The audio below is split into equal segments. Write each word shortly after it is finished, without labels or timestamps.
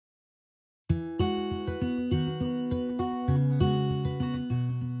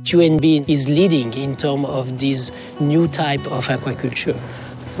UNB is leading in terms of this new type of aquaculture.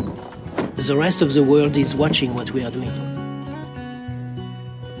 The rest of the world is watching what we are doing.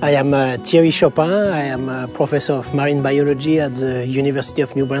 I am Thierry Chopin. I am a professor of marine biology at the University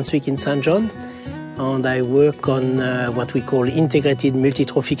of New Brunswick in St. John. And I work on what we call Integrated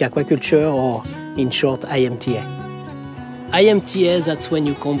Multi-Trophic Aquaculture, or in short, IMTA. IMTA, that's when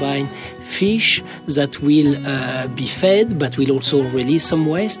you combine fish that will be fed but will also release some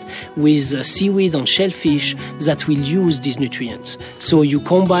waste with seaweed and shellfish that will use these nutrients. So you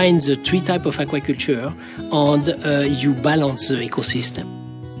combine the three types of aquaculture and you balance the ecosystem.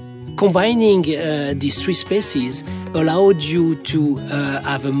 Combining these three species allowed you to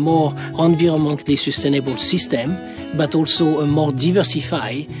have a more environmentally sustainable system, but also a more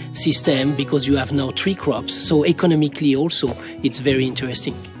diversified system because you have now three crops. So economically also, it's very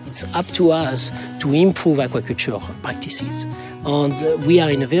interesting. It's up to us to improve aquaculture practices. And we are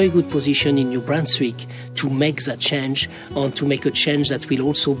in a very good position in New Brunswick to make that change and to make a change that will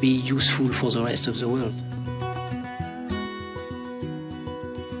also be useful for the rest of the world.